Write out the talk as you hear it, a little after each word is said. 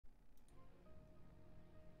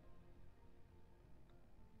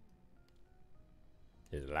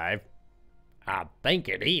Is it alive? I think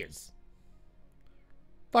it is.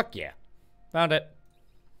 Fuck yeah. Found it.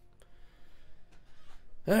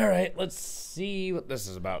 Alright, let's see what this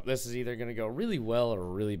is about. This is either going to go really well or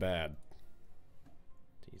really bad.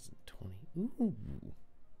 Season 20. Ooh.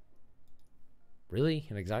 Really?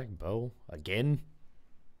 An exotic bow? Again?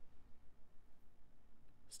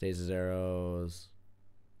 Stasis arrows.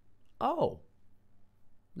 Oh.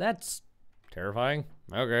 That's terrifying.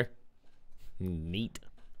 Okay. Neat.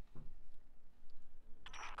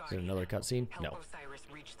 Is there another cutscene? No. Help Osiris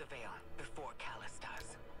reach the veil before Callus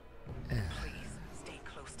does. Please stay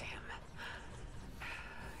close to him.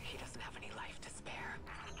 He doesn't have any life to spare.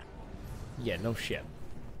 Yeah, no shit.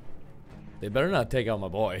 They better not take out my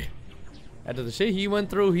boy. After the shit he went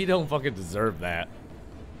through, he don't fucking deserve that.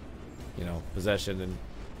 You know, possession and...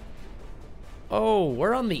 Oh,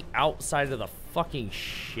 we're on the outside of the fucking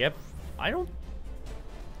ship? I don't...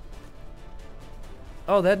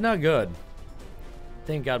 Oh, that's not good.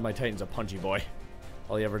 Thank God my Titan's a punchy boy.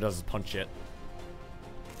 All he ever does is punch shit.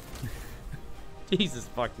 Jesus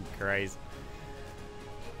fucking Christ.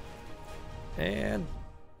 And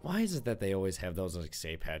why is it that they always have those like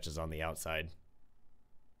save patches on the outside?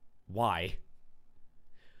 Why?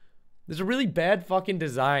 There's a really bad fucking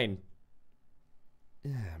design.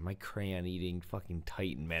 My crayon eating fucking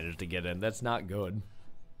Titan managed to get in. That's not good.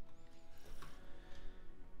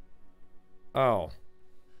 Oh.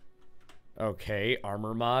 Okay,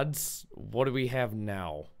 armor mods. What do we have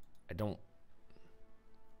now? I don't...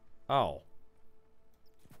 Oh.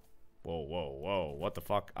 Whoa, whoa, whoa. What the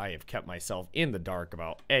fuck? I have kept myself in the dark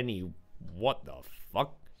about any... What the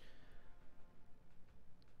fuck?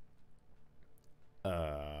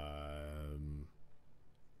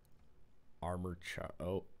 Armor chart.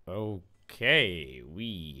 Oh, okay.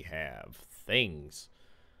 We have things.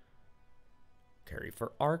 Carry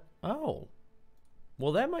for arc. Oh.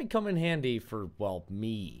 Well, that might come in handy for, well,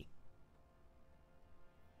 me.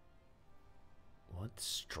 What?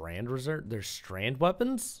 Strand reserve? There's strand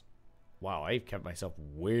weapons? Wow, I've kept myself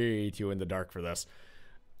way too in the dark for this.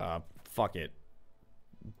 Fuck it.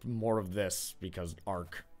 More of this because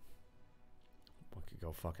arc. What could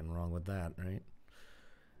go fucking wrong with that, right?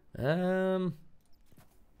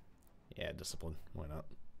 Yeah, discipline. Why not?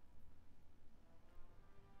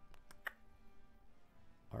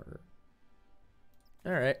 Harder.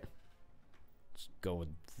 Alright. Let's go with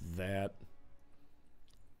that.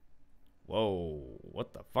 Whoa.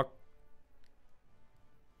 What the fuck?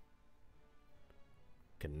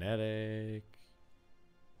 Kinetic.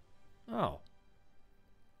 Oh.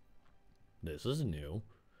 This is new.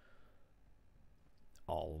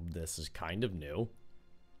 All of this is kind of new.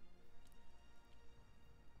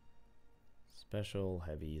 Special,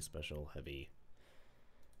 heavy, special, heavy.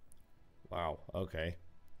 Wow, okay.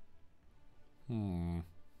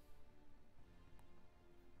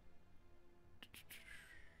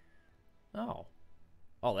 Oh.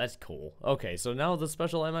 Oh, that's cool. Okay, so now the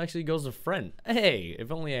special ammo actually goes to friend. Hey,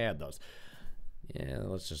 if only I had those. Yeah,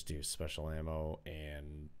 let's just do special ammo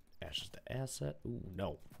and ashes to asset. Ooh,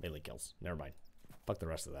 no. Melee kills. Never mind. Fuck the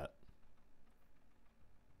rest of that.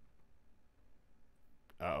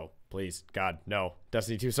 Uh-oh. Please. God, no.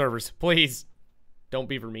 Destiny 2 servers. Please. Don't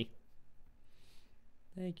beaver me.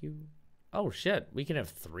 Thank you. Oh, shit. We can have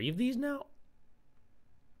 3 of these now?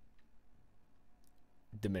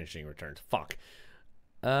 Diminishing returns. Fuck.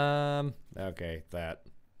 Okay. That.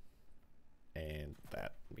 And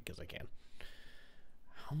that. Because I can.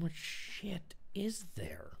 How much shit is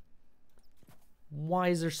there? Why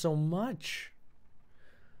is there so much?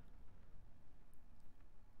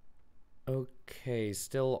 Okay,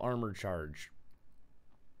 still armor charge.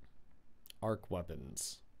 Arc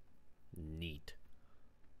weapons. Neat.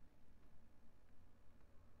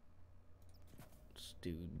 Let's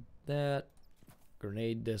do that.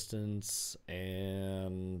 Grenade distance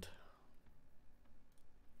and...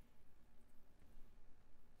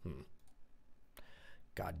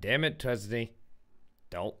 God damn it, Destiny.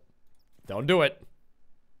 Don't do it.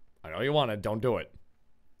 I know you want it. Don't do it.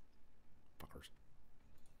 Fuckers.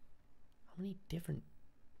 How many different...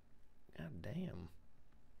 God damn.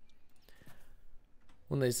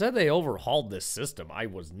 When they said they overhauled this system, I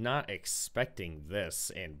was not expecting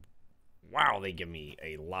this. And wow, they give me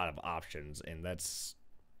a lot of options. And that's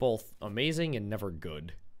both amazing and never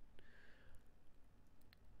good.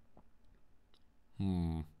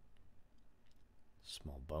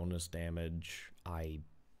 Small bonus damage.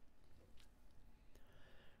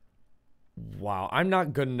 Wow, I'm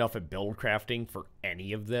not good enough at build crafting for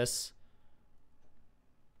any of this.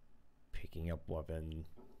 Picking up weapon.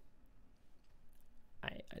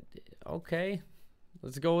 Okay,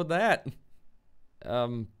 let's go with that.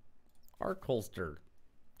 Arc holster.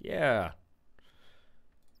 Yeah.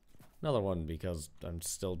 Another one because I'm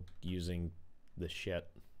still using the shit.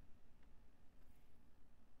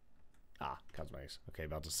 Ah, cosmetics. Okay,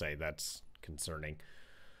 about to say that's concerning.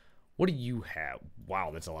 What do you have?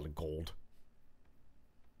 Wow, that's a lot of gold.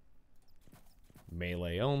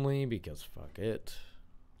 Melee only because fuck it.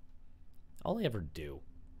 All I ever do.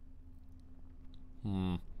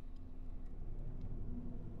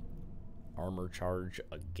 Armor charge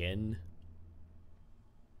again.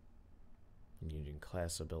 Using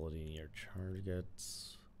class ability in your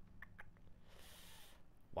targets.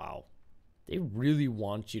 Wow. They really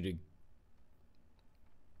want you to...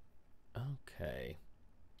 Okay.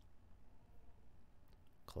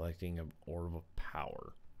 Collecting an orb of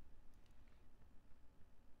power.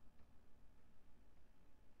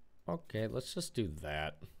 Okay, let's just do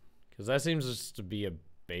that. Because that seems just to be a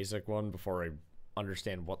basic one before I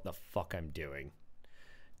understand what the fuck I'm doing.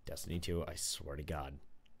 Destiny 2, I swear to God.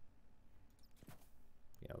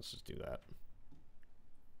 Yeah, let's just do that.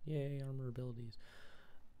 Yay, armor abilities.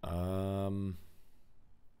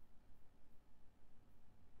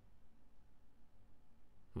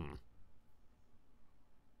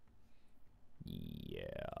 Yeah.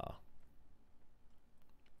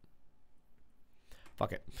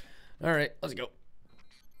 Fuck it. All right, let's go.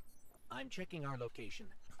 I'm checking our location.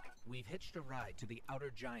 We've hitched a ride to the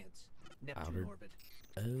Outer Giants, Neptune orbit.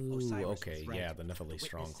 Oh, Osiris okay, right. yeah, the Nephilim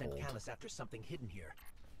stronghold. Sent Callus after something hidden here.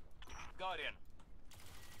 Guardian,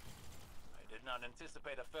 I did not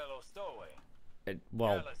anticipate a fellow stowaway.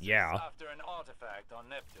 Well, Callus yeah. is after an artifact on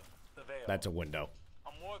Neptune, the Veil. That's a window.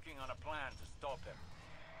 I'm working on a plan to stop him.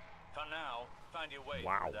 For now, find your way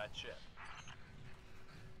Wow. to that ship.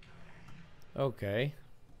 Okay.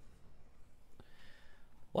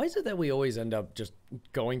 Why is it that we always end up just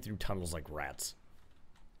going through tunnels like rats?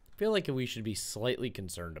 I feel like we should be slightly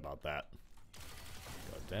concerned about that.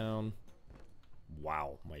 Go down.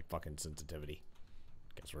 Wow, my fucking sensitivity.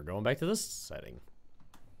 Guess we're going back to this setting.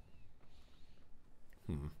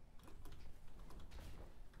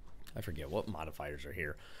 I forget what modifiers are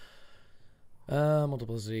here.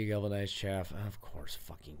 Multiplicity, galvanized chaff. Of course,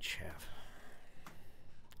 fucking chaff.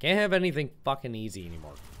 Can't have anything fucking easy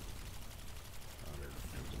anymore.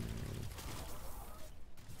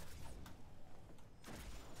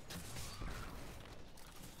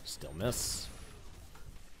 Still miss.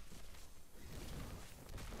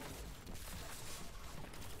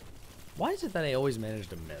 Why is it that I always manage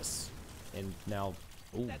to miss? And now,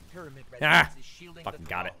 ooh. That pyramid is shielding fucking the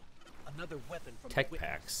got it. Another weapon from Tech the witness.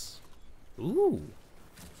 packs. Ooh.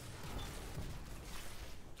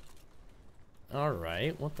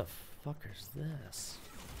 Alright, what the fuck is this?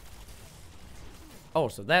 Oh,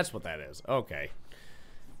 so that's what that is. Okay.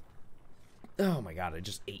 Oh my god, I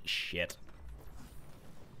just ate shit.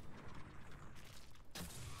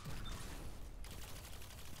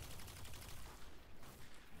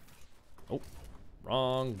 Oh,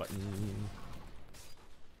 wrong button.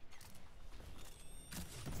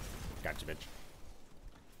 Gotcha, bitch.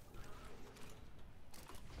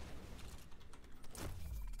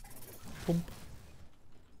 Boom.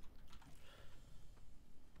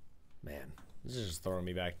 Man, this is just throwing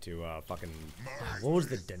me back to fucking. What was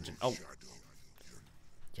the dungeon? Oh,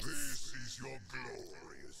 yes. This is your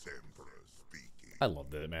glorious emperor speaking. I love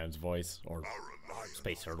the man's voice or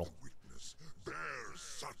space turtle. Witness bears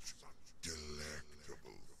such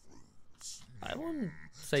delectable fruits. I wouldn't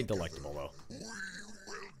say delectable though. We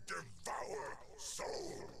will devour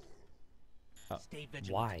soul. Stay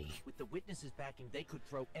vigilant. Why? With the witnesses backing, they could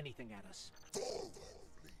throw anything at us. Forward,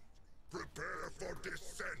 fleet. Prepare for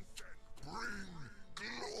descent. Bring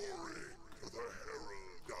glory to the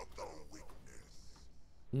herald of the witness.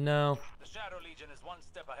 No. The Shadow Legion is one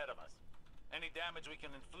step ahead of us. Any damage we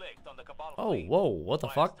can inflict on the Cabal Oh, fleet whoa, what the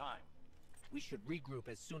buys fuck? time. We should regroup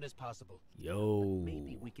as soon as possible. Yo.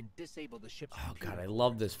 Maybe we can disable the ship's Oh god, computer. I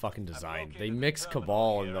love this fucking design. located They the mix terminal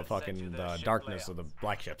Cabal here and the and sent you fucking the ship darkness of the layouts.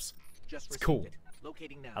 black ships. Just It's received cool. it.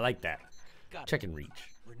 Locating now. I like that. Got it. Check and reach.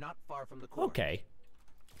 We're not far from the core. Okay.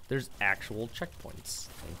 There's actual checkpoints.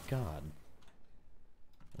 Thank God.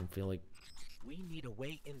 I feel like, We need a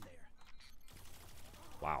way in there.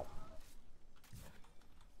 wow.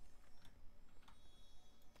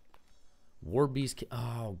 War Beast.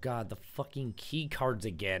 Oh god, the fucking key cards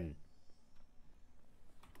again.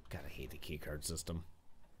 God, I hate the key card system.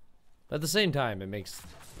 But at the same time, it makes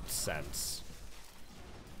sense.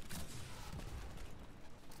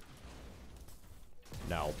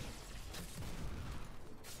 No.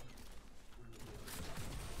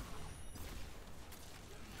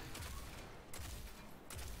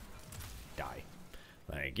 Die.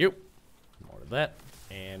 Thank you. More of that.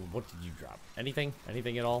 And what did you drop? Anything?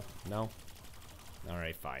 Anything at all? No?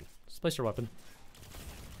 Alright, fine. Just place your weapon.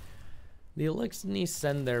 The Elixni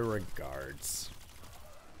send their regards.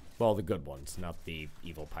 Well, the good ones, not the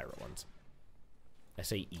evil pirate ones. I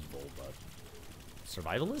say evil, but...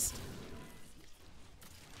 Survivalist?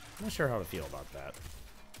 I'm not sure how to feel about that.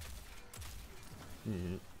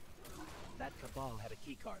 That Cabal had a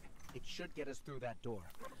keycard. It should get us through that door.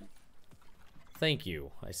 Thank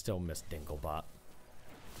you. I still miss Dinklebot.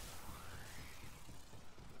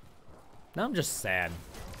 Now I'm just sad.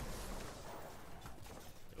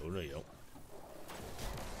 Oh no, you don't.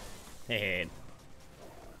 Hey.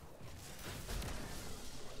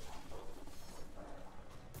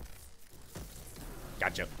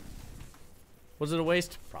 Gotcha. Was it a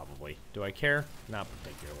waste? Probably. Do I care? Not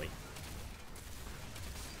particularly.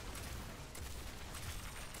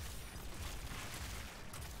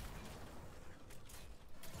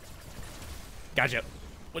 Gotcha.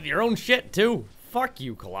 With your own shit, too. Fuck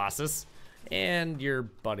you, Colossus. And your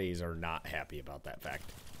buddies are not happy about that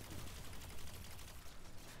fact.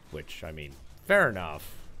 Which, I mean, fair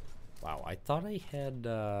enough. Wow, I thought I had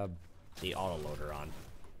the autoloader on.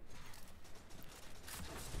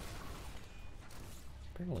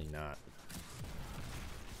 Apparently not.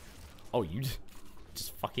 Oh, you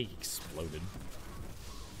just fucking exploded.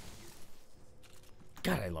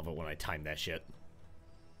 God, I love it when I time that shit.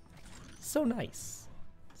 So nice.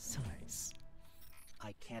 So nice.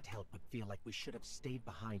 I can't help but feel like we should have stayed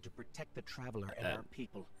behind to protect the Traveler and our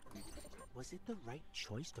people. Was it the right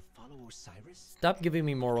choice to follow Osiris? Stop giving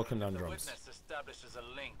me moral The conundrums. witness establishes a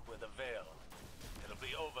link with a veil. It'll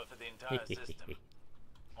be over for the entire system.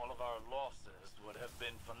 All of our losses would have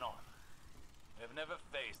been for naught. We've never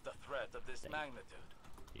faced a threat of this magnitude.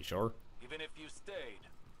 You sure? Even if you stayed,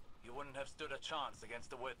 you wouldn't have stood a chance against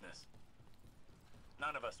the witness.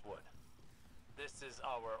 None of us would. This is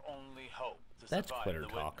our only hope to That's survive quitter the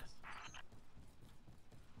talk. witness.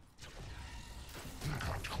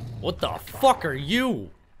 What the fuck are you?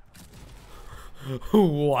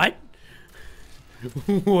 What?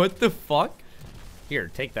 What the fuck? Here,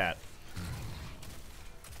 take that.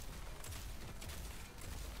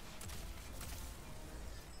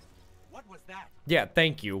 What was that? Yeah,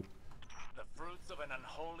 thank you. The fruits of an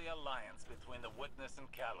unholy alliance between the witness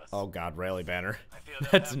and Callus. Oh god, rally banner. I feel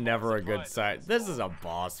they'll That's have more never a good surprises sign. in This store. is a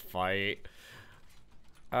boss fight.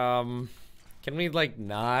 Can we like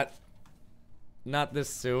not this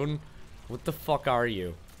soon? What the fuck are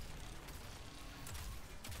you?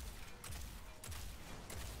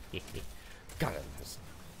 Gotta love this.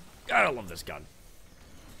 Gotta love this gun.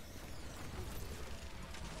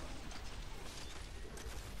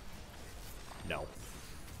 No.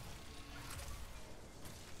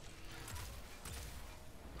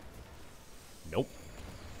 Nope.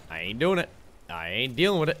 I ain't doing it. I ain't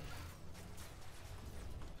dealing with it.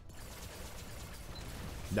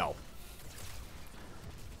 No.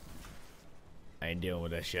 I ain't dealing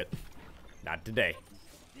with that shit. Not today.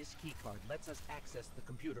 This keycard lets us access the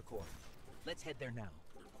computer core. Let's head there now.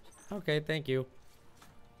 Okay, thank you.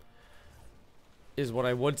 Is what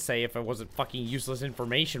I would say if it wasn't fucking useless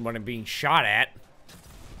information when I'm being shot at.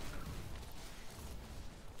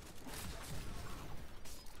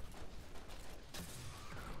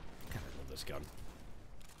 God, I love this gun.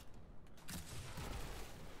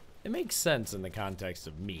 It makes sense in the context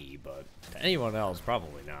of me, but to anyone else,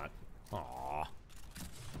 probably not. Aww.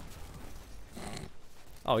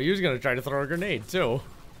 Oh, he was gonna try to throw a grenade, too.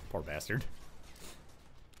 Poor bastard.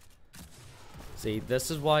 See, this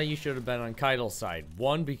is why you should have been on Keidel's side.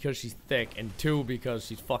 One, because she's thick, and two, because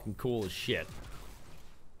she's fucking cool as shit.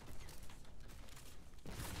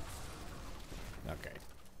 Okay.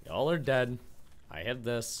 Y'all are dead. I have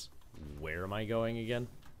this. Where am I going again?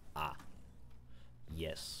 Ah.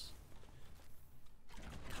 Yes.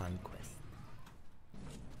 Conquest.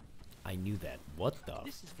 I knew that. What the?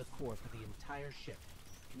 This is the core for the entire ship.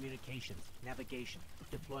 Communications, navigation,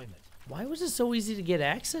 deployment. Why was it so easy to get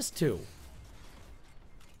access to?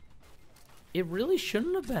 It really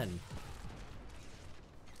shouldn't have been.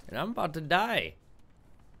 And I'm about to die.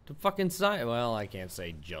 To fucking Scion. Well, I can't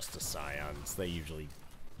say just to Scions. They usually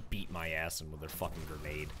beat my ass in with their fucking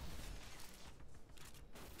grenade.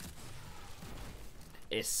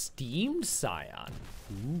 Esteemed Scion.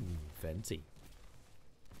 Ooh, fancy.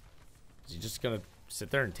 Is he just gonna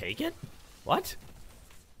sit there and take it? What?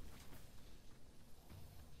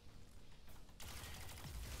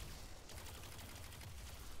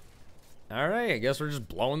 Alright, I guess we're just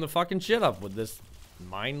blowing the fucking shit up with this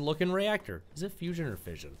mine-looking reactor. Is it fusion or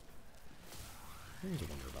fission? I always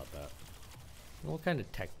wonder about that. What kind of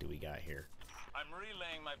tech do we got here? I'm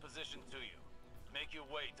relaying my position to you. Make your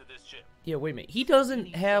way to this ship. Yeah, wait a minute. He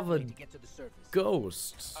doesn't have a To get to the surface.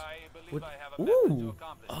 ghost. I believe What? I have a method to Ooh.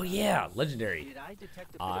 accomplish Oh that. yeah, legendary. Did I detect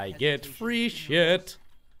a bit of I get hesitation free in your shit.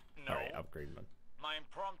 No, Alright, upgrade one. my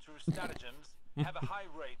impromptu stratagems have a high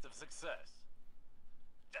rate of success.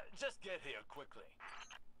 Just get here quickly.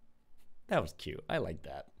 That was cute. I like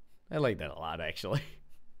that. I like that a lot, actually.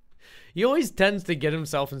 He always tends to get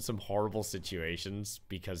himself in some horrible situations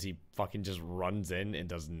because he fucking just runs in and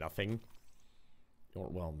does nothing. Or,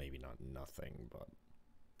 well, maybe not nothing, but...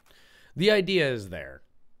 The idea is there.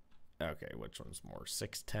 Okay, which one's more?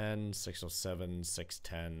 610, 607,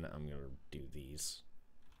 610. I'm gonna do these.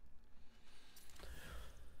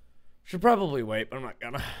 Should probably wait, but I'm not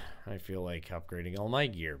gonna. I feel like upgrading all my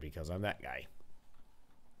gear because I'm that guy.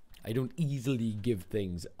 I don't easily give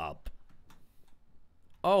things up.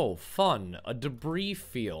 Oh, fun. A debris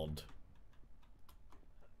field.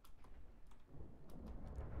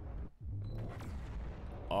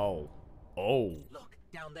 Oh. Oh. Look,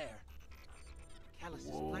 down there. Callus'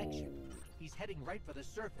 flagship. He's heading right for the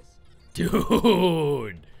surface.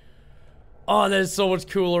 Dude. Oh, that's so much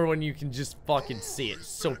cooler when you can just fucking see it.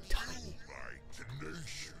 So tiny. My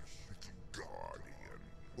tenacious little guardian.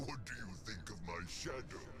 What do you think of my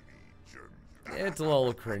shadow legion? It's a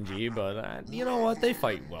little cringy, but you know what? They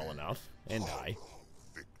fight well enough. And die.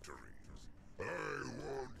 Victories. I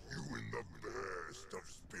want you in the best of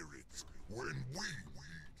spirits when we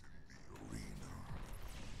meet in the arena.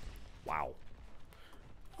 Wow.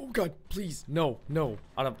 Oh god, please. No, no.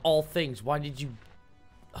 Out of all things, why did you...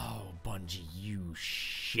 Oh, Bungie, you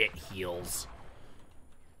shit heels.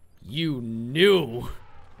 You knew.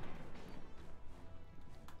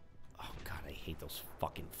 Oh god, I hate those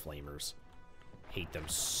fucking flamers. Hate them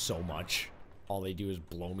so much. All they do is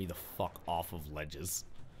blow me the fuck off of ledges.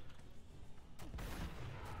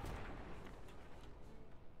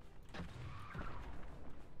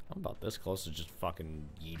 I'm about this close to just fucking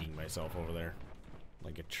yeeting myself over there.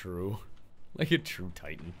 Like a true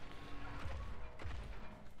Titan.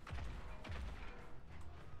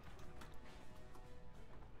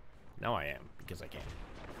 Now I am, because I can.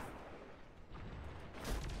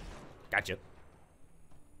 Gotcha.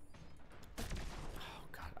 Oh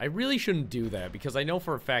god, I really shouldn't do that because I know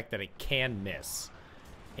for a fact that it can miss.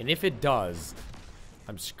 And if it does,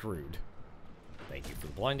 I'm screwed. Thank you for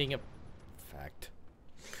the blinding effect.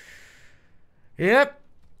 Yep.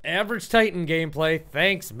 Average Titan gameplay.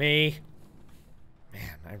 Thanks, me.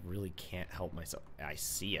 Man, I really can't help myself. I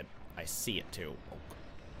see it. I see it, too. Oh.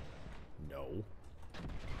 No.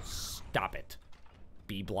 Stop it.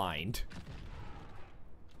 Be blind.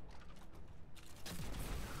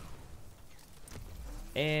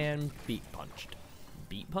 And beat punched.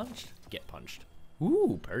 Beat punched? Get punched.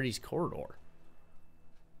 Ooh, Paradise Corridor.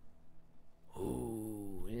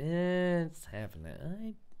 Ooh, it's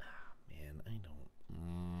happening. Man, I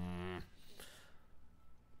don't.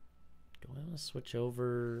 Do I want to switch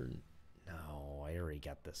over? No, I already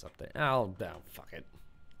got this up there. Oh, fuck it.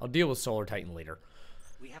 I'll deal with Solar Titan later.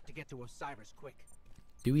 We have to get to Osiris quick.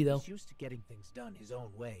 Do we, though? He's used to getting things done his own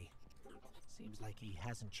way. Seems like he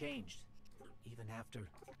hasn't changed, even after.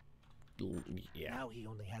 Yeah. Now he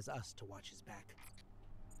only has us to watch his back.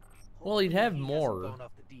 Well, he'd have He hasn't more. gone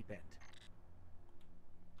off the deep end.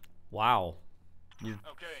 Wow.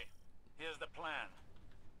 Okay, here's the plan.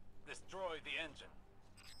 Destroy the engine.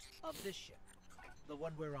 Of this ship, the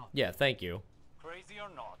one we're on. Yeah, thank you. Crazy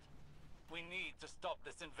or not, we need to stop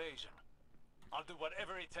this invasion. I'll do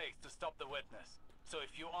whatever it takes to stop the witness. So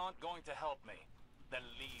if you aren't going to help me, then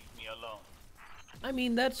leave me alone. I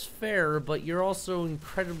mean, that's fair, but you're also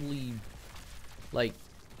incredibly, like,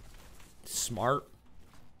 smart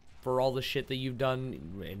for all the shit that you've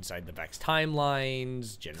done inside the Vex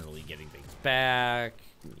timelines, generally getting things back,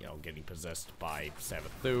 you know, getting possessed by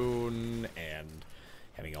Savathun, and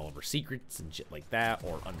having all of her secrets and shit like that,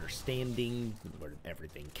 or understanding where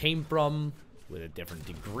everything came from with a different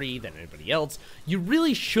degree than anybody else. You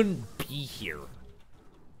really shouldn't be here.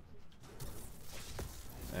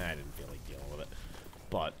 I didn't feel like dealing with it.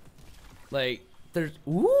 But, like, there's...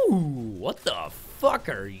 Ooh, what the fuck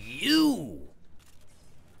are you?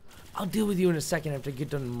 I'll deal with you in a second after I get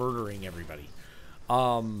done murdering everybody.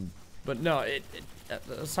 But no,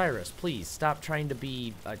 Osiris, please, stop trying to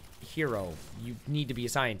be a hero. You need to be a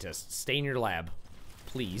scientist. Stay in your lab.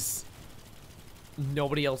 Please.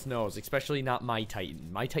 Nobody else knows, especially not my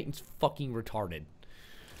Titan. My Titan's fucking retarded.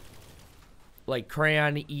 Like,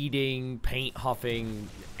 crayon eating, paint huffing,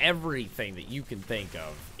 everything that you can think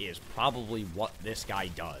of is probably what this guy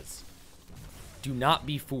does. Do not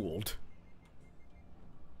be fooled.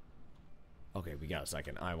 Okay, we got a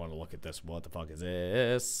second. I want to look at this. What the fuck is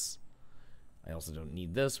this? I also don't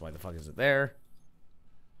need this. Why the fuck is it there?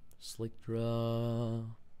 Slick draw.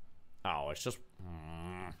 Oh, it's just...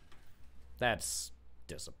 that's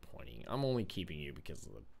disappointing. I'm only keeping you because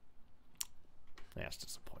of the... That's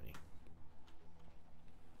disappointing.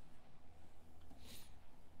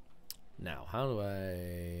 Now, how do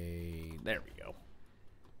I... There we go.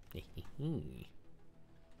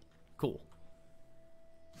 Cool.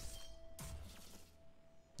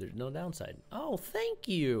 There's no downside. Oh, thank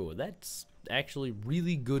you. That's actually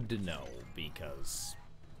really good to know because...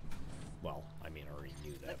 Well, I mean, I already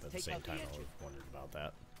knew that, but at the same time, I was wondered about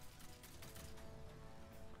that.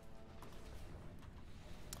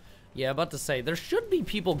 Yeah, about to say, there should be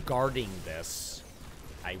people guarding this.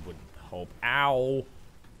 I would hope. Ow!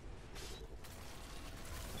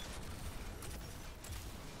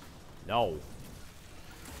 No.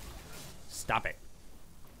 Stop it.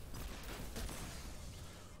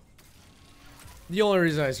 The only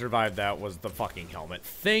reason I survived that was the fucking helmet.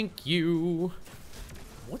 Thank you.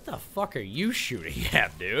 What the fuck are you shooting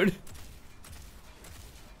at, dude?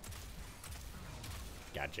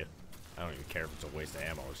 Gotcha. I don't even care if it's a waste of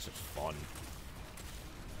ammo. It's just fun.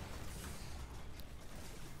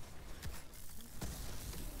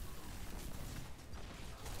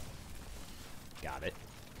 Got it.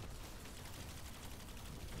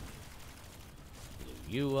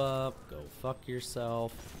 Blew you up. Go fuck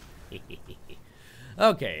yourself.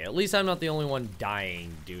 Okay, at least I'm not the only one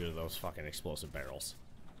dying due to those fucking explosive barrels.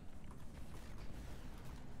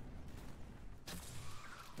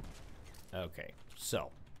 Okay, so,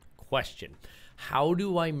 question. How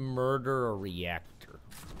do I murder a reactor?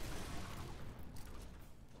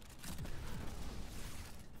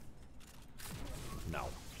 No.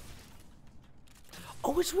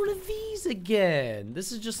 Oh, it's one of these again!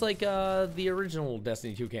 This is just like the original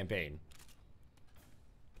Destiny 2 campaign.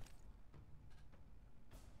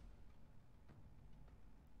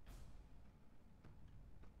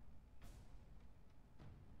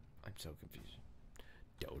 I'm so confused.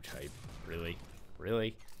 Doge hype. Really?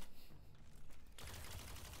 Really?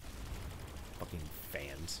 Fucking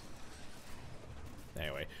fans.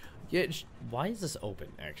 Anyway. Yeah, why is this open,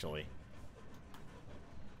 actually?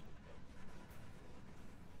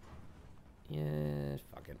 Yeah,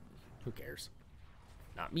 fuck it. Who cares?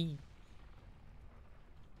 Not me.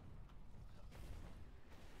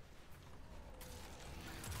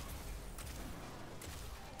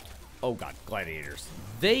 Oh god, gladiators.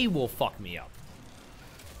 They will fuck me up.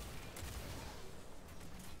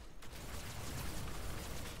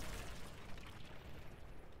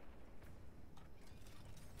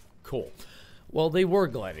 Cool. Well, they were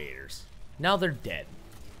gladiators. Now they're dead.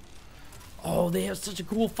 Oh, they have such a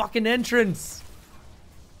cool fucking entrance.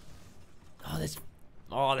 Oh,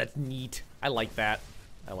 that's neat. I like that.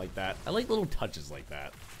 I like that. I like little touches like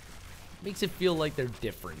that. Makes it feel like they're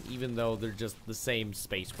different, even though they're just the same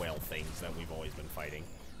space whale things that we've always been fighting.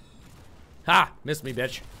 Ha! Missed me,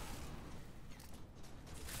 bitch.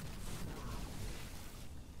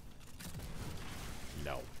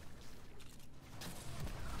 No.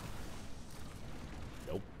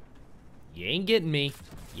 Nope. You ain't getting me.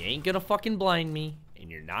 You ain't gonna fucking blind me.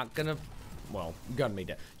 And you're not gonna... Well, gun me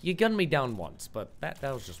down. You gunned me down once, but that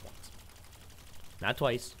was just once. Not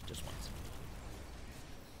twice, just once.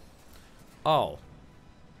 Oh.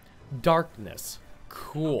 Darkness.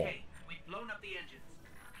 Cool. Okay, we've blown up the engines.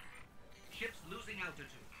 Ship's losing altitude.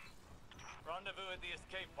 Rendezvous at the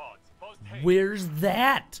escape pods. Post haste. Where's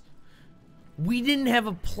that? We didn't have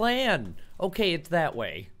a plan. Okay, it's that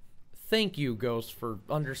way. Thank you, Ghost, for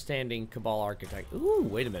understanding Cabal Architect. Ooh,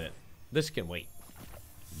 wait a minute. This can wait.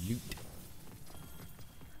 Loot.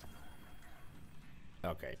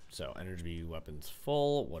 Okay, so energy weapons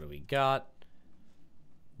full. What do we got?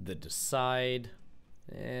 The Decide.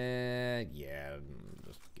 Yeah,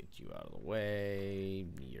 just get you out of the way.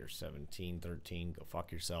 You're 17, 13. Go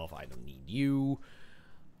fuck yourself. I don't need you.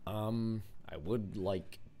 I would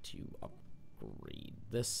like to upgrade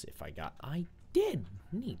this if I got... I did.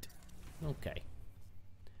 Neat. Okay.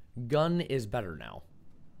 Gun is better now.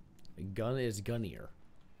 Gun is gunnier.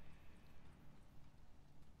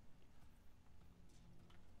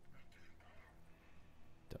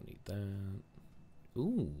 Don't need that.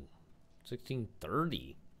 Ooh.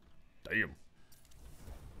 1630. Damn.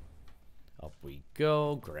 Up we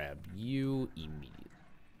go. Grab you immediately.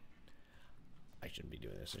 I shouldn't be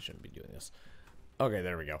doing this. I shouldn't be doing this. Okay,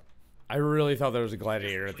 there we go. I really thought there was a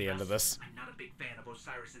gladiator at the end of this. I'm not a big fan of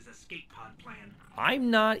Osiris's escape pod plan.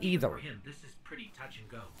 I'm not either. For him, this is pretty touch and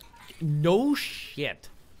go. No shit.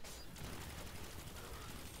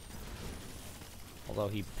 Although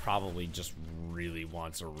he probably just really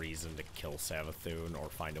wants a reason to kill Savathun or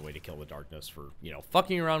find a way to kill the darkness for, you know,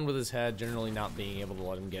 fucking around with his head, generally not being able to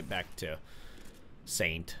let him get back to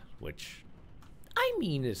Saint, which, I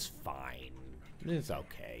mean, is fine. It's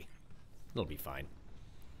okay. It'll be fine.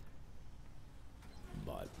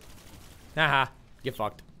 But, haha, get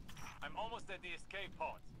fucked. I'm almost at the escape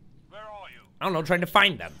pod. Where are you? I don't know, trying to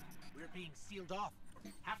find them. We're being sealed off.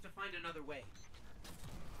 Have to find another way.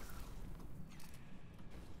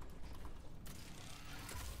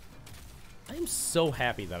 I'm so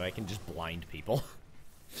happy that I can just blind people.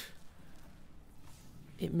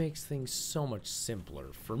 It makes things so much simpler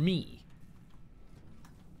for me.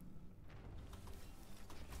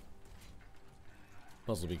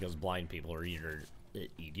 Mostly because blind people are easier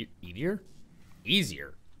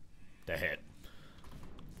to hit.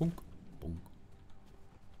 Boom, boom.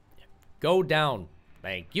 Go down.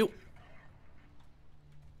 Thank you.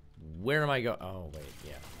 Where am I going? Oh, wait,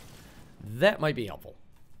 yeah. That might be helpful.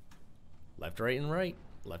 Left, right, and right.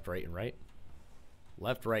 Left, right, and right.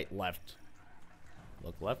 Left, right, left.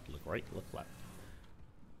 Look left, look right, look left.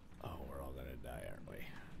 Oh, we're all gonna die, aren't we?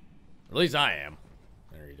 At least I am.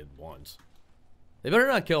 There, he did once. They better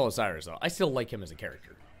not kill Osiris, though. I still like him as a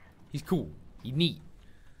character. He's cool. He's neat.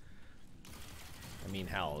 I mean,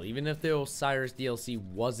 hell, even if the Osiris DLC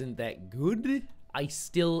wasn't that good, I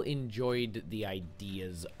still enjoyed the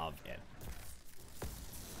ideas of it.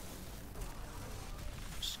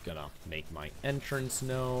 Just gonna make my entrance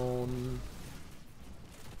known.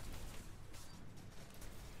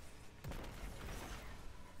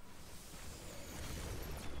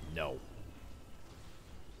 No.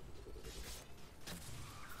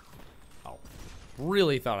 Oh.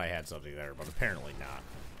 Really thought I had something there, but apparently not.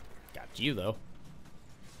 Got you, though.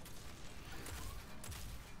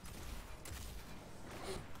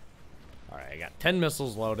 Alright, I got 10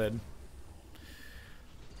 missiles loaded.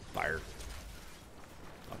 Fire.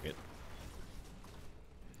 Fuck it.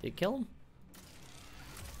 Did it kill him?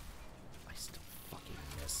 I still fucking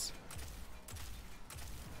miss.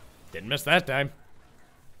 Didn't miss that time.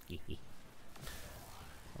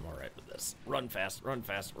 I'm alright with this. Run fast, run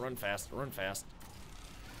fast, run fast, run fast.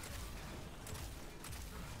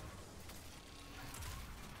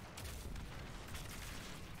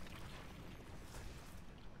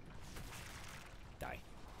 Die.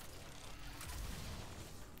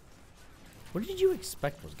 What did you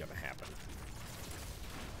expect was gonna happen?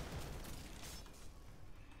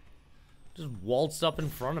 Just waltzed up in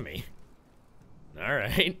front of me.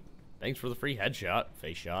 Alright. Thanks for the free headshot,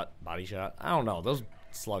 face shot, body shot. I don't know. Those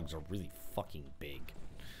slugs are really fucking big.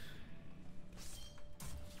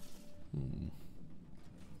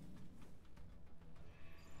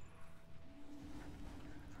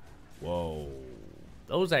 Whoa.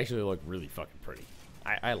 Those actually look really fucking pretty.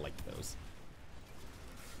 I like those.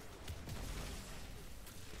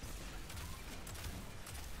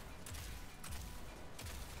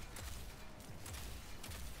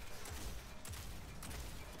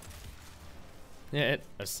 Yeah,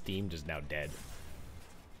 Esteemed is now dead.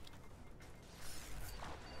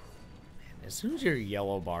 Man, as soon as you're a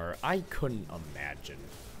yellow bar, I couldn't imagine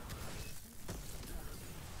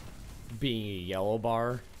being a yellow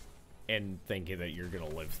bar and thinking that you're gonna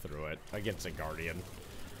live through it against a Guardian.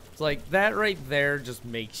 It's like, that right there just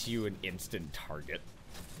makes you an instant target.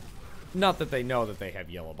 Not that they know that they have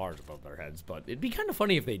yellow bars above their heads, but it'd be kind of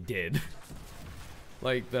funny if they did.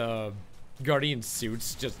 Like, the Guardian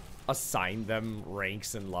suits just assign them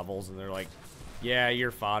ranks and levels, and they're like, yeah,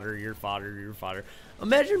 you're fodder, you're fodder, you're fodder.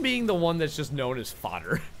 Imagine being the one that's just known as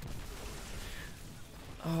fodder.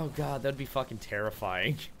 Oh god, that'd be fucking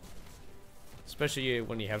terrifying. Especially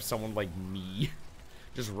when you have someone like me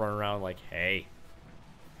just run around like, hey,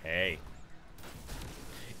 hey,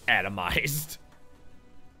 atomized.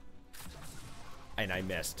 And I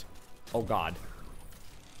missed. Oh god.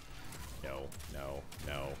 No, no,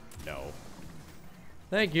 no, no.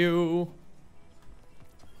 Thank you.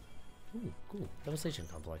 Ooh, cool. Devastation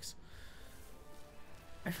complex.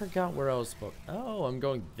 I forgot where I was supposed. Oh, I'm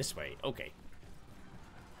going this way. Okay.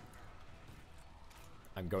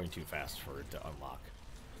 I'm going too fast for it to unlock.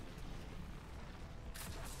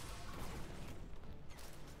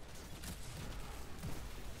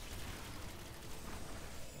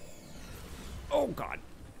 Oh god.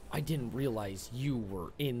 I didn't realize you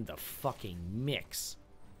were in the fucking mix.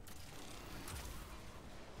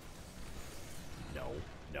 No,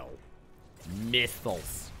 no.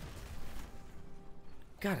 Mythos.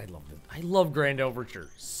 God, I love this. I love Grand Overture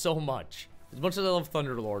so much. As much as I love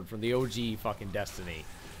Thunderlord from the OG fucking Destiny.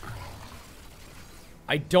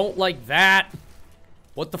 I don't like that.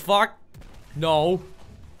 What the fuck? No.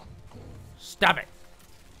 Stop it.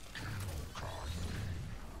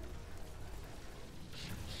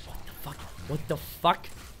 What the fuck?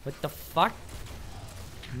 What the fuck?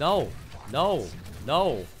 No. No.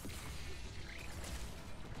 No.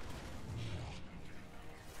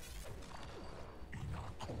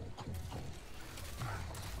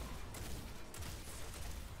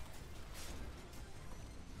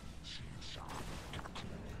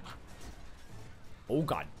 Oh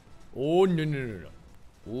god. Oh no no no no.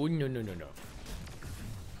 Oh no no no no.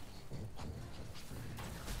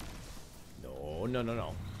 No no no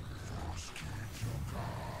no.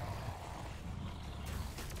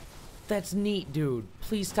 That's neat, dude.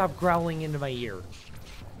 Please stop growling into my ear.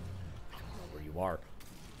 I don't know where you are.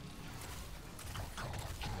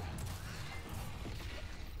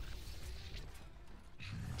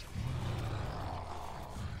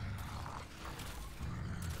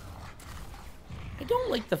 I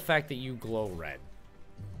don't like the fact that you glow red.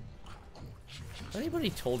 Anybody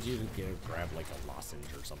told you to grab like a lozenge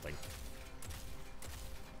or something?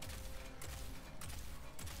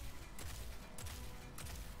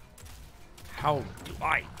 How do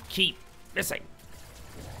I keep missing?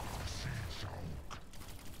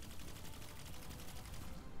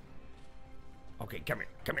 Okay, come here,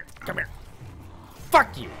 come here, come here.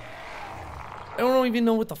 Fuck you! I don't even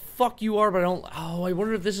know what the fuck you are, but I don't. Oh, I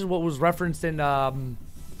wonder if this is what was referenced in. Oh,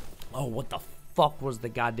 what the fuck was the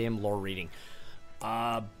goddamn lore reading?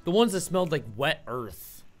 The ones that smelled like wet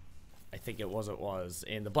earth. I think it was. It was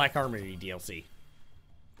in the Black Armory DLC.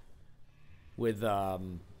 With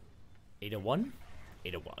 801?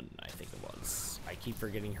 801, I think it was. I keep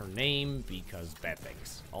forgetting her name because bad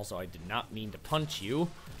things. Also, I did not mean to punch you.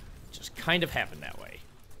 It just kind of happened that way.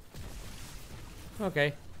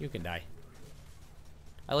 Okay, you can die.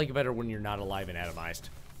 I like it better when you're not alive and atomized.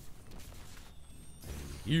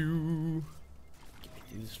 You get me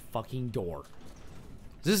through this fucking door.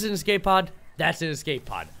 Is this an escape pod? That's an escape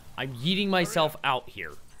pod. I'm yeeting myself out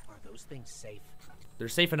here. Are those things safe? They're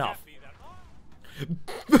safe enough.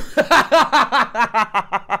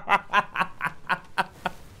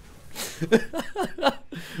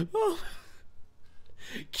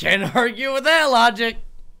 Can't argue with that logic.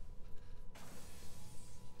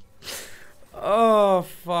 Oh,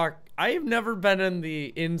 fuck. I've never been in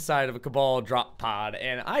the inside of a Cabal drop pod,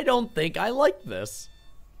 and I don't think I like this.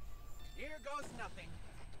 Here goes nothing.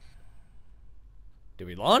 Did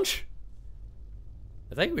we launch?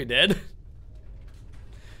 I think we did.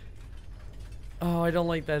 Oh, I don't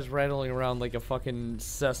like that it's rattling around like a fucking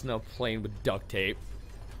Cessna plane with duct tape.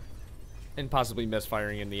 And possibly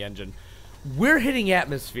misfiring in the engine. We're hitting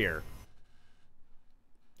atmosphere.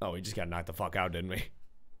 Oh, we just got knocked the fuck out, didn't we?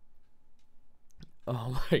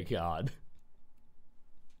 Oh my god.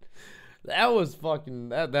 That was fucking...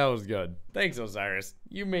 That was good. Thanks, Osiris.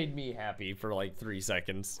 You made me happy for like 3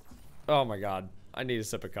 seconds. Oh my god. I need a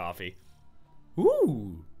sip of coffee.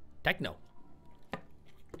 Ooh. Techno.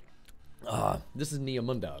 This is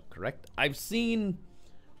Neomunda, correct? I've seen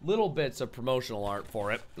little bits of promotional art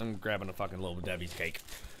for it. I'm grabbing a fucking little Debbie's cake.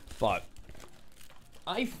 But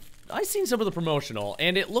I've seen some of the promotional,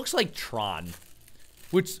 and it looks like Tron,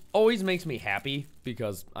 which always makes me happy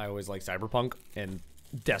because I always like Cyberpunk, and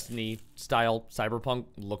Destiny-style Cyberpunk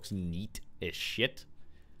looks neat as shit.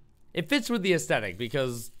 It fits with the aesthetic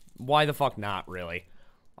because why the fuck not, really?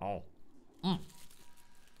 Oh.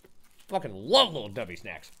 Fucking love little Debbie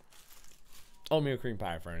snacks. Oatmeal cream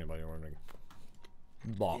pie for anybody wondering.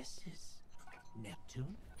 Bah. This is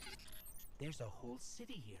Neptune? There's a whole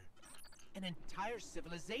city here. An entire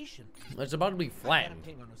civilization. It's about to be I got a flattened.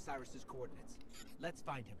 ping on Osiris's coordinates. Let's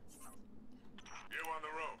find him. You on the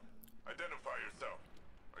road. Identify yourself.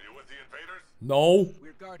 Are you with the invaders? No.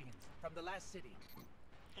 We're guardians from the last city.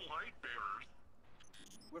 Light bearers.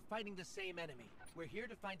 We're fighting the same enemy. We're here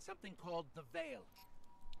to find something called the Veil.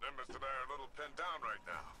 Nimbus and I are a little pinned down right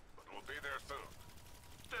now, but we'll be there soon.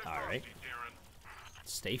 Stay All right. frosty, Darren.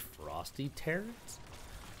 Stay frosty, Terrence?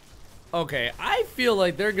 Okay, I feel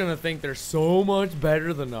like they're gonna think they're so much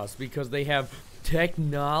better than us because they have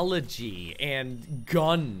technology and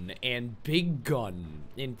gun and big gun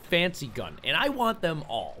and fancy gun, and I want them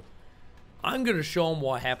all. I'm gonna show them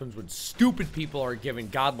what happens when stupid people are given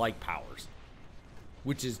godlike powers,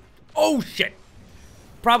 which is, oh shit,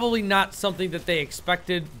 probably not something that they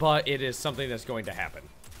expected, but it is something that's going to happen,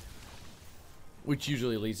 which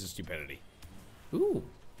usually leads to stupidity. Ooh.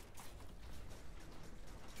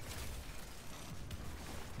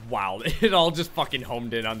 Wow, it all just fucking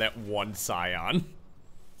homed in on that one Scion.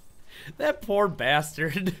 That poor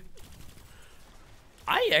bastard.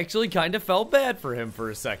 I actually kind of felt bad for him for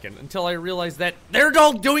a second until I realized that they're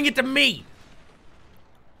all doing it to me.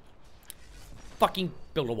 Fucking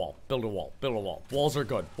build a wall, build a wall, build a wall. Walls are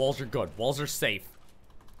good, walls are good, walls are safe.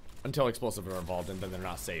 Until explosives are involved, and then they're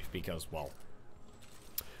not safe because, well,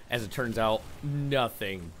 as it turns out,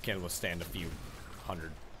 nothing can withstand a few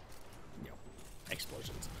hundred,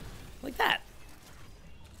 explosions. Like that.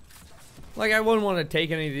 Like, I wouldn't want to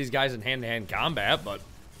take any of these guys in hand-to-hand combat, but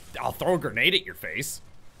I'll throw a grenade at your face.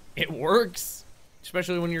 It works.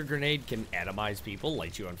 Especially when your grenade can atomize people,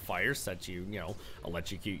 light you on fire, set you,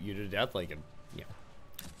 electrocute you to death like a,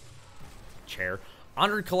 chair.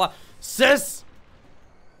 Honored Colossus!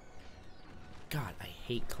 God, I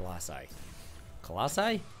hate Colossi.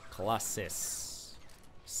 Colossi? Colossus.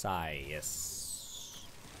 Sius.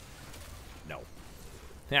 No.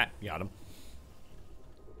 Yeah, got him.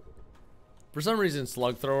 For some reason,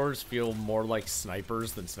 slug throwers feel more like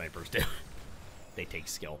snipers than snipers do. They take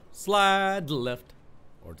skill. Slide to the left.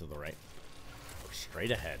 Or to the right. Or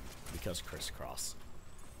straight ahead. Because crisscross.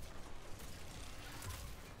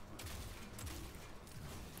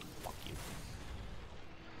 Fuck you.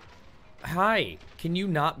 Hi. Can you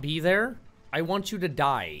not be there? I want you to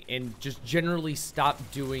die. And just generally stop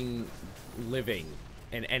doing living.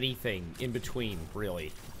 And anything in between,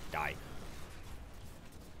 really. Die.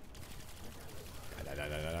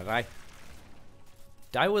 Die.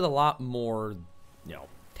 Die with a lot more,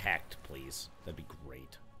 tact, please. That'd be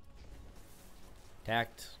great.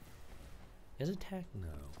 Tact. Is it tact? No.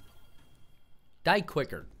 Die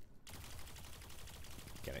quicker.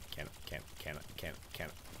 Can it.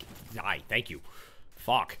 Die. Thank you.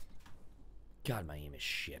 Fuck. God, my aim is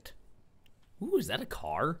shit. Ooh, is that a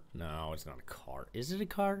car? No, it's not a car. Is it a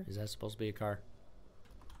car? Is that supposed to be a car?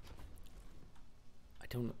 I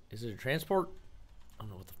don't know. Is it a transport? I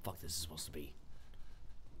don't know what the fuck this is supposed to be.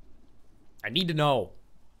 I need to know.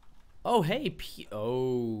 Oh, hey,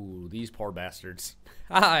 oh, these poor bastards.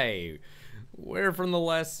 Hi. We're from the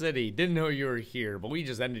last city. Didn't know you were here, but we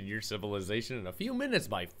just ended your civilization in a few minutes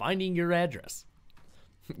by finding your address.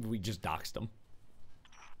 We just doxed them.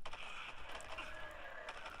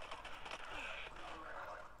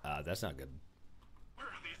 That's not good. Where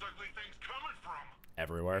are these ugly things coming from?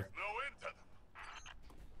 Everywhere. No end to them.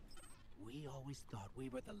 We always thought we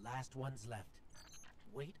were the last ones left.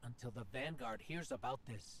 Wait until the Vanguard hears about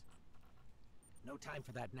this. No time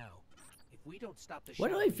for that now. If we don't stop the Why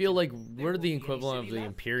do I feel like we're the equivalent of the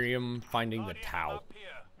Imperium finding the Tau? Up here.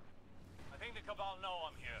 I think the Cabal know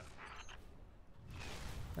I'm here.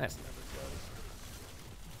 That's never good.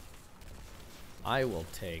 I will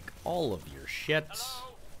take all of your shit. Hello?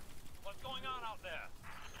 What's going on out there?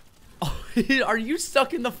 Oh, are you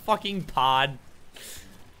stuck in the fucking pod?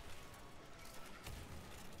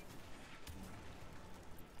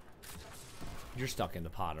 You're stuck in the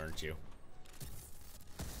pod, aren't you?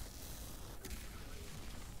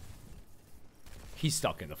 He's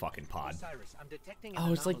stuck in the fucking pod. Osiris, I'm detecting an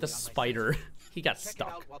Oh, it's like the anomaly on my spider. sensor. He got Check it stuck.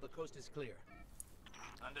 out while the coast is clear.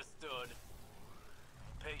 Understood.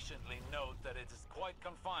 Patiently note that it is quite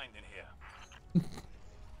confined in here.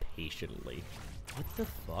 Patiently. What the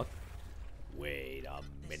fuck? Wait a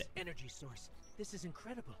This minute. energy source. This is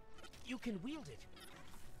incredible. You can wield it.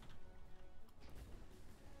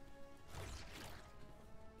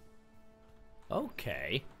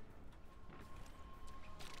 Okay.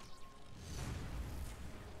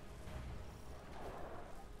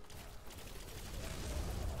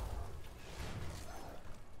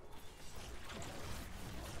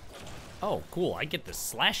 Oh, cool. I get this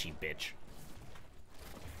slashy bitch.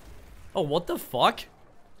 Oh, what the fuck?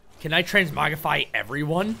 Can I transmogrify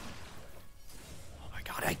everyone? Oh my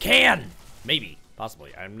god, I can! Maybe.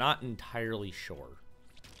 Possibly. I'm not entirely sure.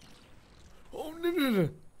 Oh, no.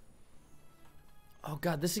 Oh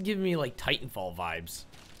god, this is giving me like Titanfall vibes.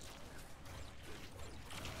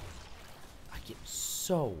 I get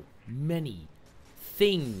so many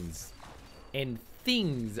things and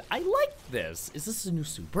things. I like this. Is this a new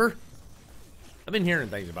super? I've been hearing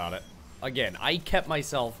things about it. Again, I kept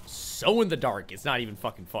myself so in the dark. It's not even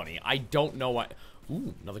fucking funny. I don't know what.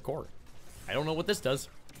 Ooh, another core. I don't know what this does,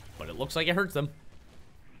 but it looks like it hurts them.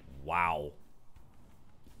 Wow.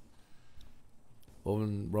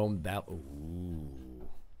 Roam that. Ooh.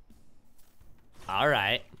 All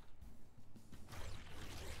right.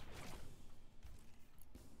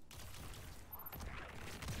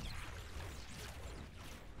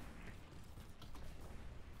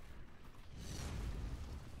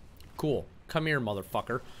 Cool. Come here,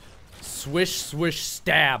 motherfucker. Swish, swish,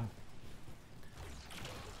 stab.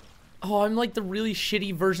 Oh, I'm like the really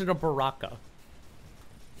shitty version of Baraka.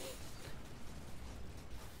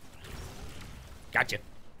 Gotcha.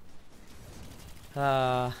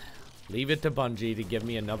 Leave it to Bungie to give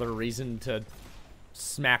me another reason to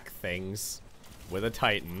smack things with a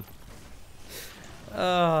Titan.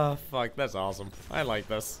 Fuck, that's awesome. I like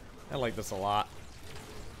this. I like this a lot.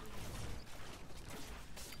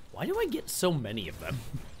 Why do I get so many of them?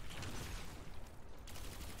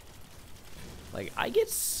 Like, I get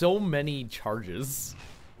so many charges.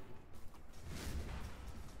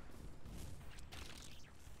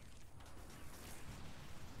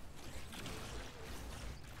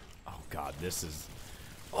 Oh god, this is...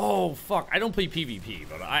 Oh, fuck. I don't play PvP,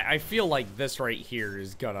 but I feel like this right here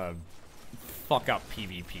is gonna fuck up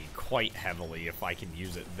PvP quite heavily if I can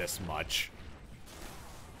use it this much.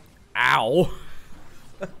 Ow.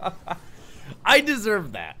 I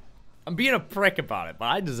deserve that. I'm being a prick about it, but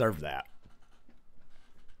I deserve that.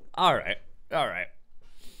 Alright, alright.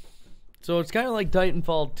 So it's kind of like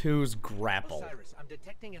Titanfall 2's grapple. Osiris, I'm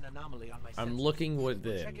detecting an anomaly on my I'm sensors. looking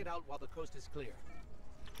within. Check it out while the coast is clear.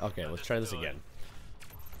 Okay, let's try this again.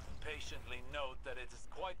 Patiently note that it is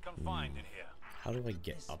quite confined in here. How do I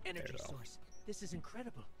get This up there, energy though? source. This is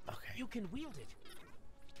incredible. Okay. You can wield it.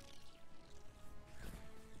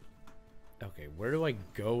 Okay, where do I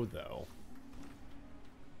go, though?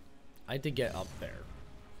 I had to get up there,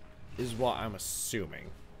 is what I'm assuming.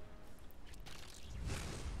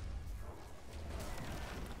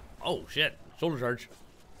 Oh, shit. Shoulder charge.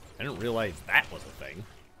 I didn't realize that was a thing.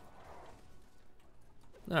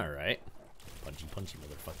 Alright. Punchy, punchy,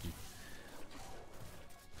 motherfucker.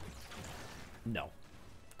 No.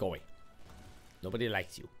 Go away. Nobody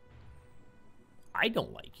likes you. I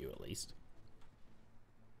don't like you, at least.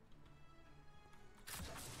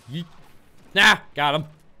 Yeet. Nah, got him.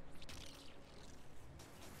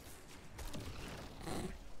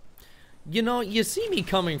 You know, you see me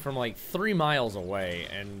coming from like 3 miles away,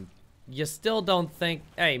 and you still don't think,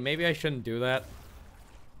 hey, maybe I shouldn't do that.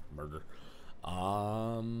 Murder.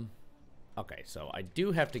 Okay, so I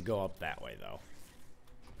do have to go up that way, though.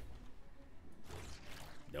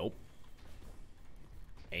 Nope.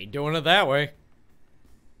 Ain't doing it that way.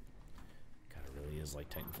 God, it really is like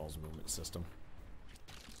Titanfall's movement system.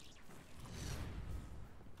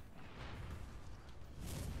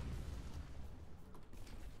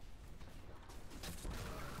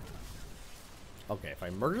 Okay, if I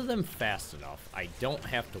murder them fast enough, I don't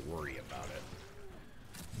have to worry about it.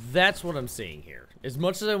 That's what I'm seeing here. As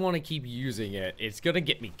much as I want to keep using it, it's going to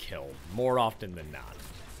get me killed more often than not.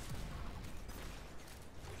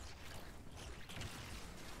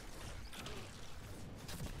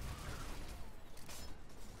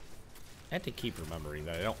 I have to keep remembering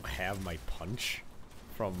that I don't have my punch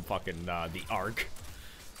from fucking the arc.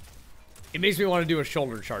 It makes me want to do a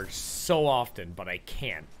shoulder charge so often, but I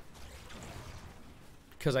can't.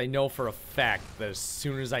 Because I know for a fact that as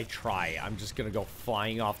soon as I try, I'm just going to go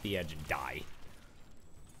flying off the edge and die.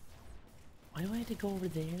 Why do I have to go over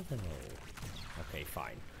there, though? Okay,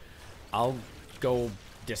 fine. I'll go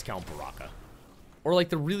discount Baraka. Or like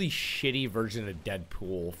the really shitty version of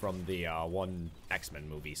Deadpool from the one X-Men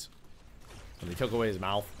movies. When they took away his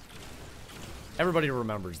mouth. Everybody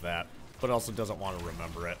remembers that, but also doesn't want to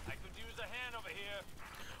remember it. I could use a hand over here.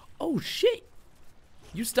 Oh, shit!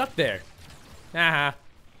 You stuck there. Haha.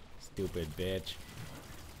 Stupid bitch.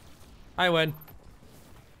 I win.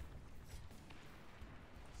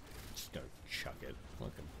 Just gonna chuck it.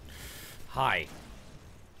 Look at... Hi.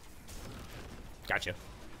 Gotcha.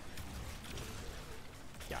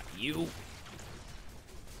 Got you.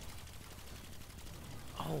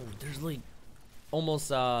 Oh, there's like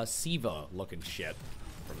almost Siva looking shit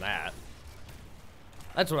from that.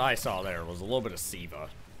 That's what I saw there, was a little bit of Siva.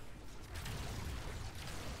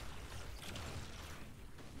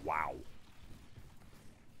 Wow.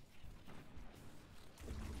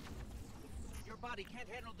 Your body can't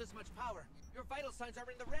handle this much power. Your vital signs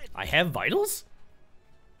are in the red. I have vitals?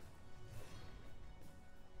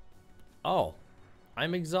 Oh.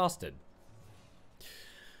 I'm exhausted.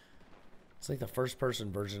 It's like the first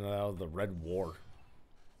person version of the Red War.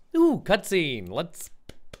 Ooh, cutscene. Let's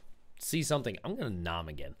see something. I'm gonna nom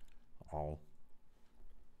again. Oh.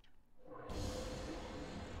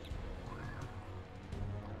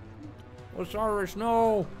 Osiris,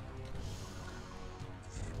 no!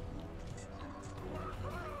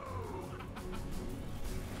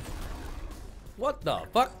 What the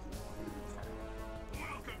fuck?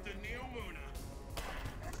 Welcome to Neo Muna.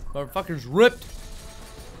 Motherfucker's ripped.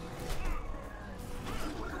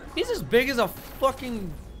 He's as big as a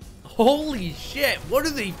fucking... Holy shit, what do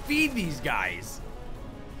they feed these guys?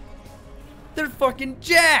 They're fucking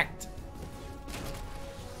jacked!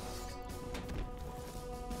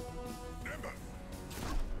 Ember.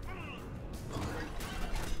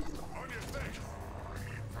 On your face.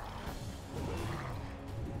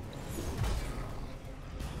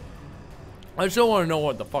 I still want to know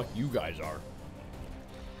what the fuck you guys are.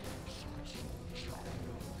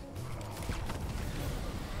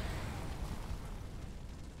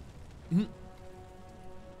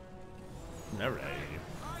 Never.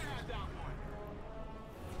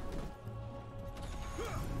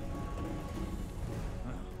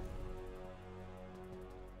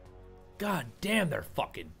 God damn, they're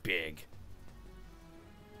fucking big.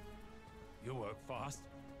 You work fast.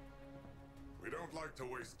 We don't like to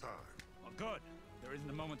waste time. Oh, good. There isn't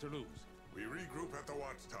a moment to lose. We regroup at the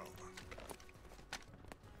watchtower.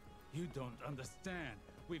 You don't understand.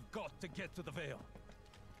 We've got to get to the Veil.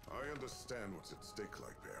 I understand what's at stake,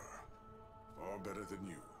 Lightbearer. Far better than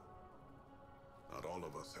you. Not all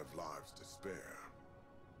of us have lives to spare.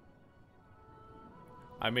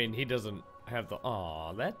 I mean, he doesn't have the.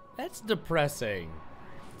 Aw, that's depressing.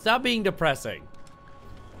 Stop being depressing.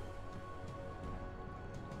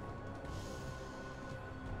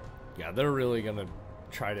 Yeah, they're really gonna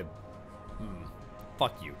try to.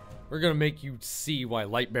 Fuck you. We're gonna make you see why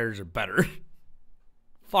light bearers are better.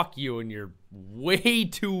 Fuck you and your way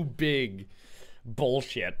too big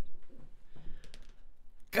bullshit.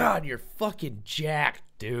 God, you're fucking jacked,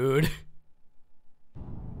 dude.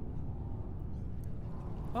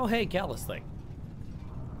 Oh, hey, Callus thing.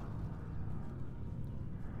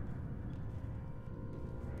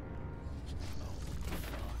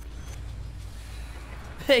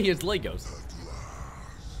 Hey, it's Legos. At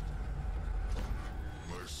last,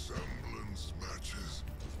 my semblance matches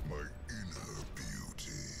my inner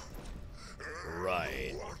beauty. And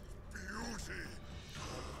Right. what beauty!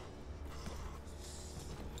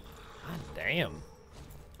 God damn.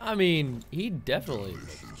 I mean, he definitely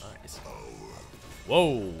looks nice.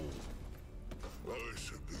 Whoa. I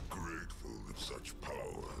should be grateful that such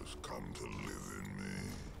power has come to live in me.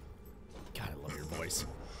 God, I love your voice.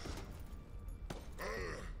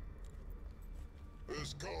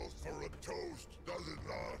 This calls for a toast, does it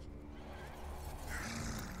not?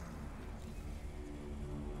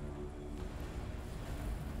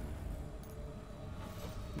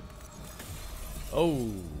 Oh,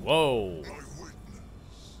 whoa. My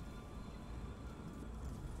witness.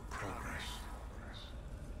 Progress.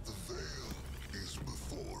 The veil is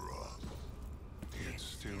before us. It's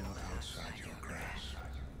still outside your grasp.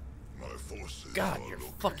 My forces God, are you're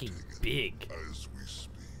locating fucking it big. as we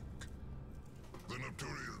speak. The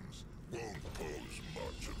Neptunians won't pose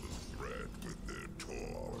much of a threat with their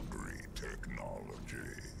tawdry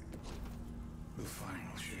technology. The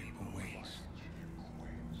final shape awaits.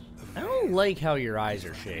 I don't like how your eyes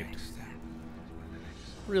are shaped.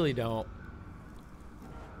 Really don't.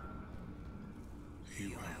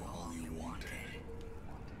 You have all you wanted.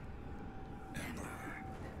 Emperor.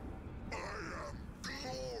 I am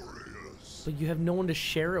glorious. But you have no one to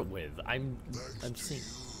share it with. I'm Thanks to seeing.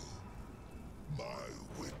 you, my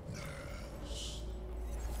witness.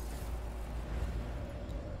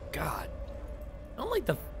 God. I don't like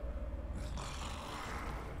the.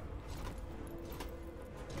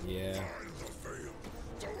 Yeah. Find the veil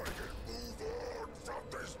so I can move on from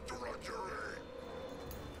this drudgery.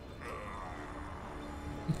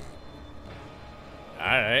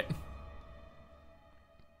 Alright.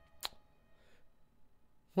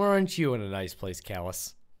 Well, aren't you in a nice place,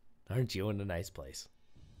 Callus? Aren't you in a nice place?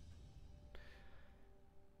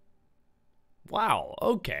 Wow,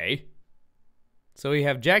 okay. So we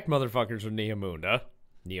have jacked motherfuckers from Neomunda.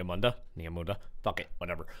 Fuck it,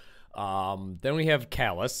 whatever. Then we have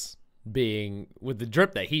Callus being with the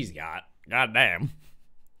drip that he's got. God damn.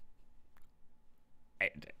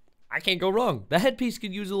 I can't go wrong. The headpiece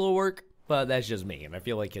could use a little work, but that's just me, and I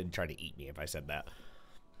feel like he'd try to eat me if I said that.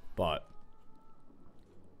 But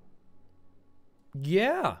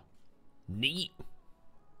yeah, neat.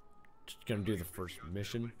 Just gonna do the first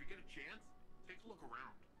mission. If you get a chance, take a look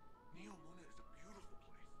around. Neomunda is a beautiful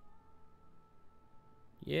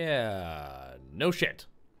place. Yeah, no shit.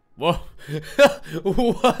 Whoa.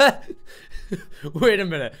 What? Wait a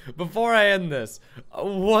minute. Before I end this,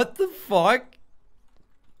 what the fuck?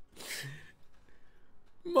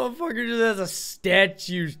 Motherfucker just has a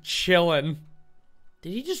statue chilling.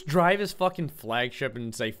 Did he just drive his fucking flagship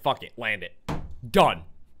and say, fuck it, land it? Done.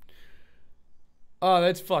 Oh,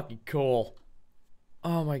 that's fucking cool.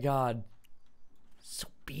 Oh my god. So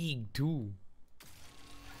big, too.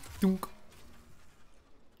 Dunk.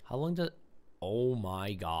 How long does... Oh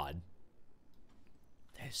my god.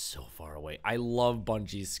 That is so far away. I love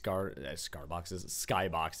Bungie's skyboxes.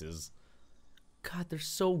 God, they're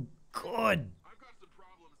so good. I've got some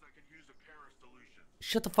problems that can use a pair of solutions.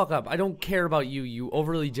 Shut the fuck up. I don't care about you, you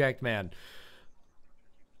overly jacked man.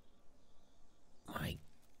 My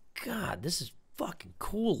god, this is fucking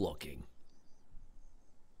cool looking.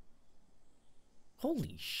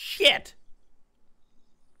 Holy shit.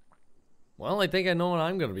 Well, I think I know what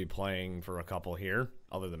I'm going to be playing for a couple here,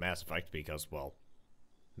 other than Mass Effect, because, well,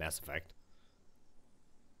 Mass Effect.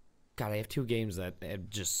 God, I have 2 games that have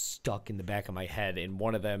just stuck in the back of my head, and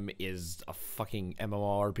one of them is a fucking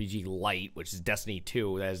MMORPG light, which is Destiny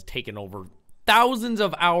 2, that has taken over thousands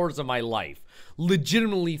of hours of my life.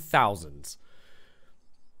 Legitimately thousands.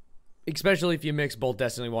 Especially if you mix both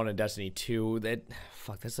Destiny 1 and Destiny 2.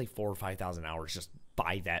 That's like 4,000 or 5,000 hours just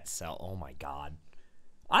by that cell. Oh my god.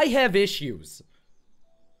 I have issues.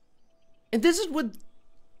 And this is with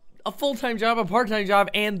a full-time job, a part-time job,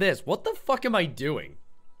 and this. What the fuck am I doing?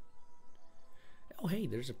 Oh, hey,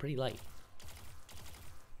 there's a pretty light.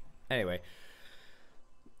 Anyway.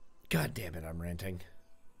 God damn it, I'm ranting.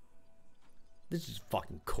 This is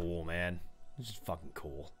fucking cool, man. This is fucking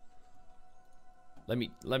cool. Let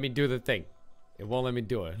me do the thing. It won't let me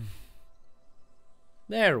do it.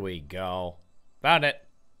 There we go. Found it.